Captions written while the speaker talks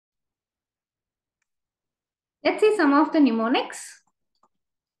Let's see some of the mnemonics.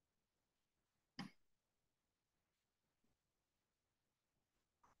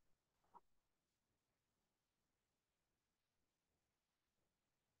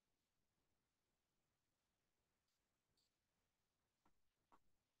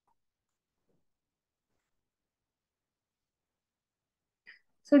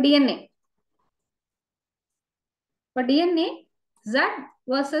 So DNA. For DNA, Z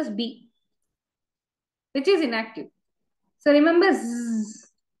versus B, which is inactive. So remember, Z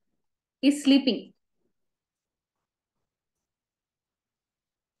is sleeping.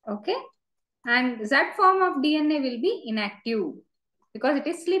 Okay. And Z form of DNA will be inactive because it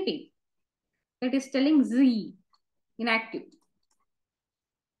is sleeping. It is telling Z, inactive.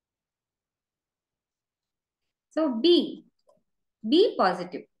 So B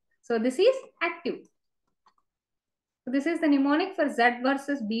positive. So this is active. So this is the mnemonic for Z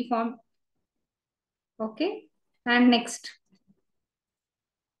versus B form. Okay. And next,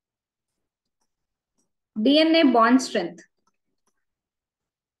 DNA bond strength.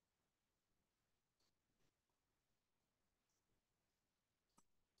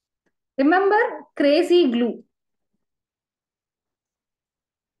 Remember crazy glue.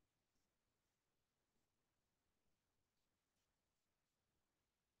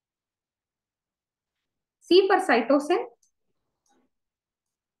 C for cytosine,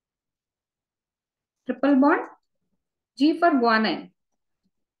 triple bond. G for guanine.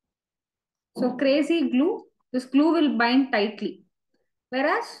 So crazy glue, this glue will bind tightly.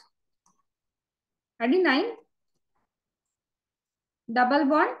 Whereas adenine, double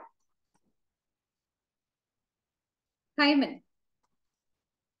bond, thymine.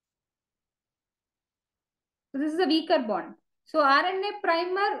 So this is a weaker bond. So RNA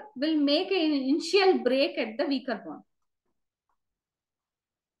primer will make an initial break at the weaker bond.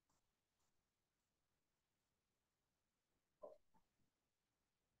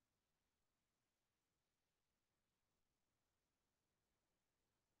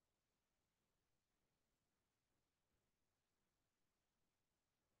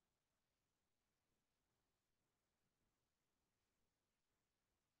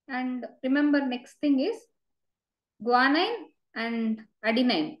 And remember, next thing is guanine and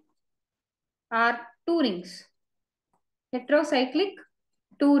adenine are two rings. Heterocyclic,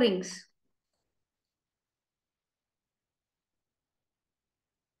 two rings.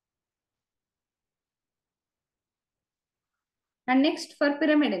 And next for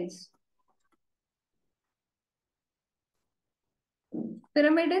pyrimidines.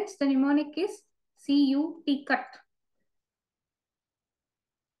 Pyrimidines, the mnemonic is CUT, cut.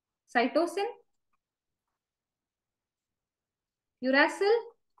 Cytosine, uracil,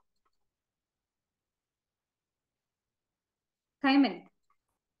 thymine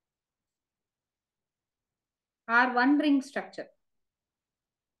are one ring structure.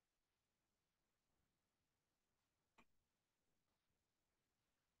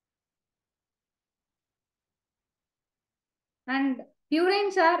 And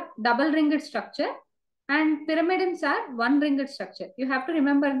purines are double ringed structure and pyrimidines are one ringed structure. You have to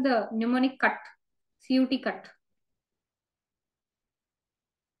remember the mnemonic cut, CUT cut.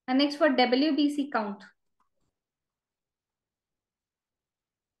 And next for WBC count.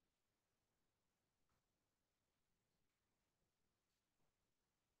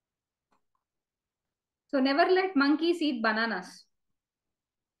 So never let monkeys eat bananas.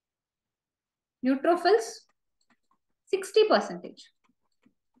 Neutrophils, 60%.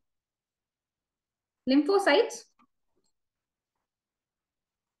 Lymphocytes,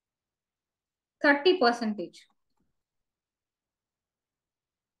 30%.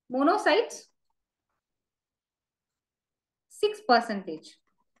 Monocytes, 6%.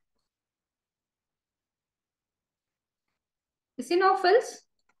 Eosinophils,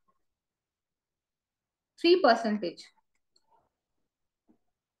 3%.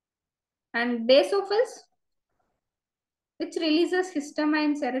 And basophils, which releases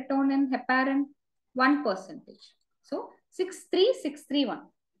histamine, serotonin, heparin, 1%. So 63631.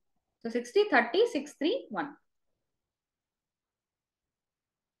 So 60, 30, 631.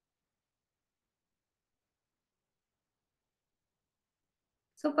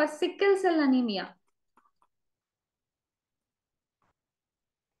 So for sickle cell anemia,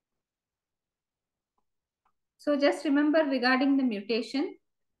 so just remember regarding the mutation.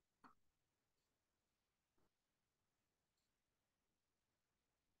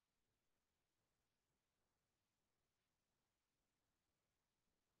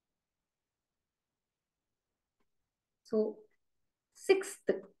 So sixth,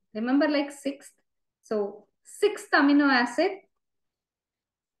 remember like sixth. So sixth amino acid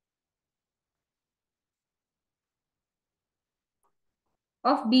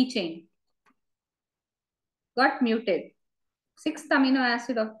of B chain got muted. Sixth amino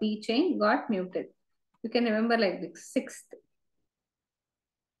acid of B chain got muted. You can remember like this, sixth.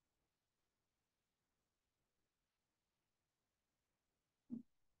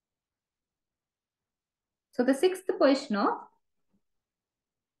 So the sixth position of,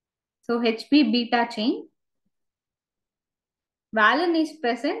 so HB beta chain, valine is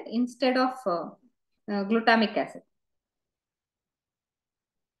present instead of glutamic acid.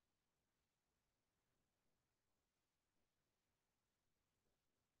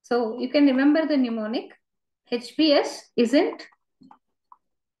 So you can remember the mnemonic, HBS isn't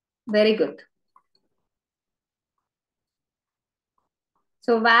very good.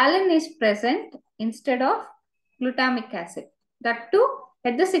 So valine is present instead of glutamic acid. That too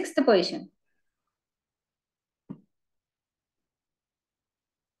at the sixth position.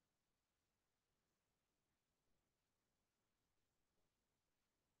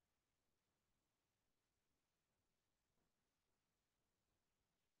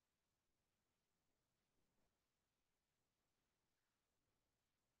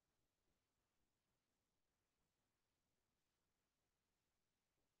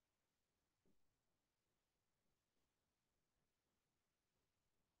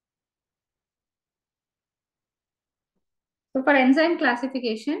 So for enzyme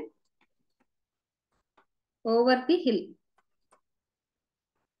classification, over the hill.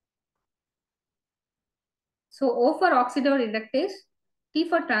 So O for oxidoreductase, T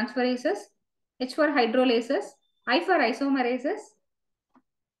for transferases, H for hydrolases, I for isomerases,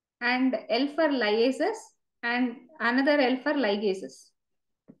 and L for liases, and another L for ligases.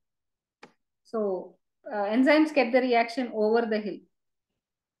 So enzymes get the reaction over the hill.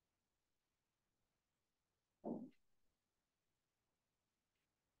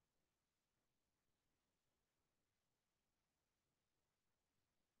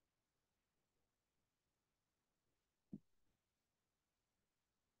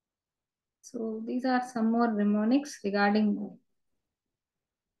 So these are some more mnemonics regarding